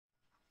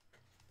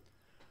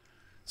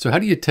So how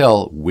do you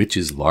tell which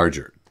is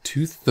larger,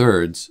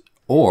 2/3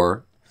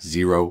 or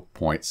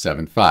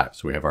 0.75?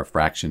 So we have our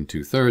fraction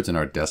 2/3 and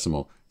our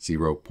decimal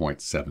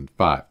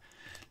 0.75.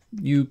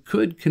 You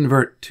could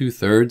convert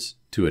 2/3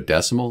 to a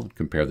decimal and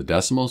compare the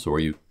decimals, or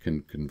you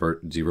can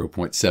convert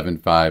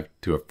 0.75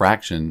 to a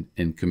fraction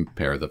and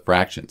compare the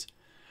fractions.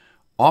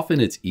 Often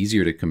it's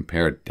easier to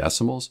compare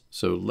decimals,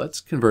 so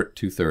let's convert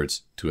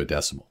 2/3 to a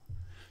decimal.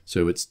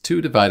 So it's 2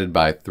 divided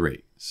by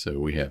 3. So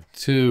we have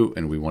 2,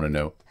 and we want to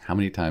know how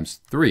many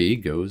times 3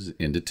 goes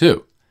into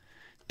 2.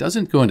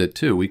 Doesn't go into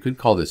 2. We could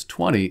call this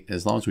 20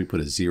 as long as we put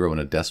a 0 and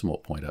a decimal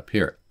point up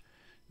here.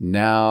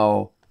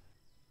 Now,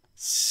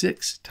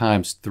 6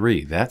 times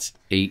 3, that's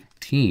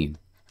 18.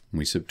 When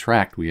we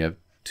subtract, we have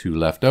 2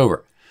 left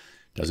over.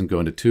 Doesn't go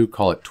into 2,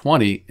 call it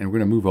 20, and we're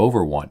going to move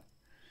over 1.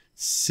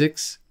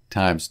 6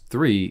 times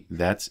 3,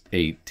 that's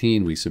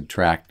 18. We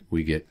subtract,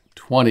 we get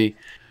 20.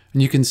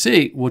 And you can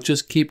see we'll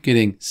just keep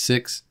getting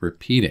 6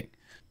 repeating.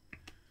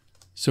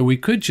 So we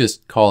could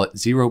just call it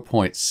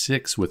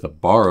 0.6 with a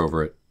bar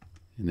over it,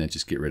 and then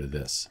just get rid of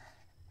this.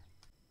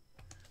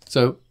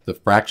 So the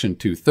fraction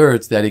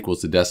 2/3, that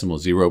equals the decimal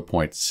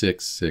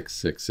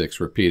 0.6666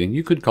 repeating.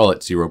 You could call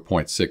it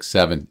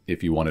 0.67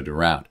 if you wanted to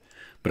round.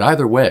 But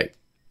either way,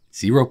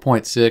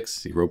 0.6,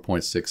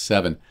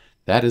 0.67,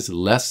 that is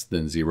less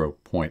than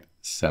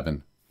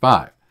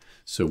 0.75.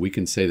 So we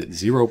can say that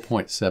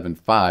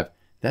 0.75,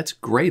 that's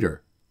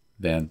greater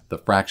than the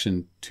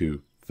fraction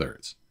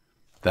 2/3.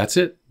 That's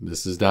it.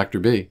 This is Dr.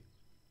 B.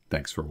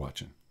 Thanks for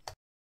watching.